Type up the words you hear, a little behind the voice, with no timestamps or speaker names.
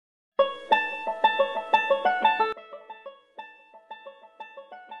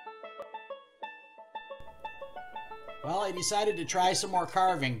Well, I decided to try some more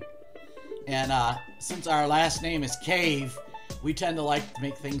carving. And since our last name is Cave, we tend to like to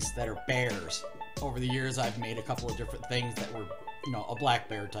make things that are bears. Over the years, I've made a couple of different things that were, you know, a black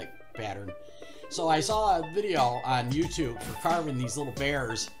bear type pattern. So I saw a video on YouTube for carving these little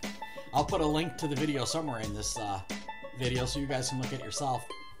bears. I'll put a link to the video somewhere in this video so you guys can look at it yourself.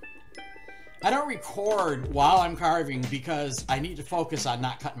 I don't record while I'm carving because I need to focus on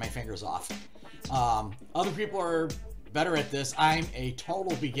not cutting my fingers off. Other people are better at this. I'm a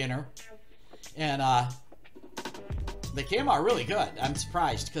total beginner. And they came out really good. I'm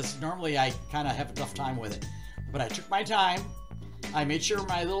surprised because normally I kind of have a tough time with it. But I took my time. I made sure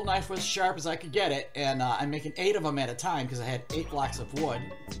my little knife was as sharp as I could get it. And I'm making 8 of them at a time because I had 8 blocks of wood.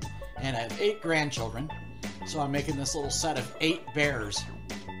 And I have 8 grandchildren. So I'm making this little set of 8 bears.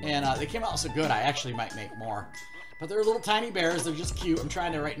 And they came out so good, I actually might make more. But they're little tiny bears, they're just cute. I'm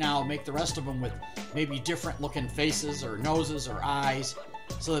trying to right now make the rest of them with maybe different looking faces or noses or eyes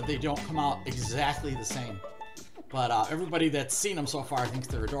so that they don't come out exactly the same. But everybody that's seen them so far thinks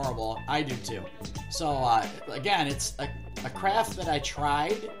they're adorable. I do too. So again, it's a craft that I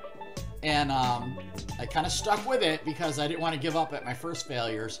tried and I kind of stuck with it because I didn't want to give up at my first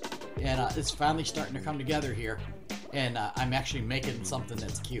failures. And it's finally starting to come together here. And I'm actually making something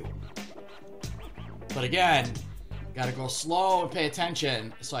that's cute. But again, gotta go slow and pay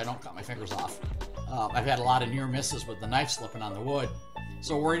attention so I don't cut my fingers off. I've had a lot of near misses with the knife slipping on the wood.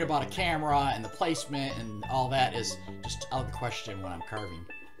 So worried about a camera and the placement and all that is just out of the question when I'm carving.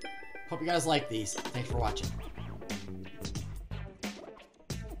 Hope you guys like these. Thanks for watching.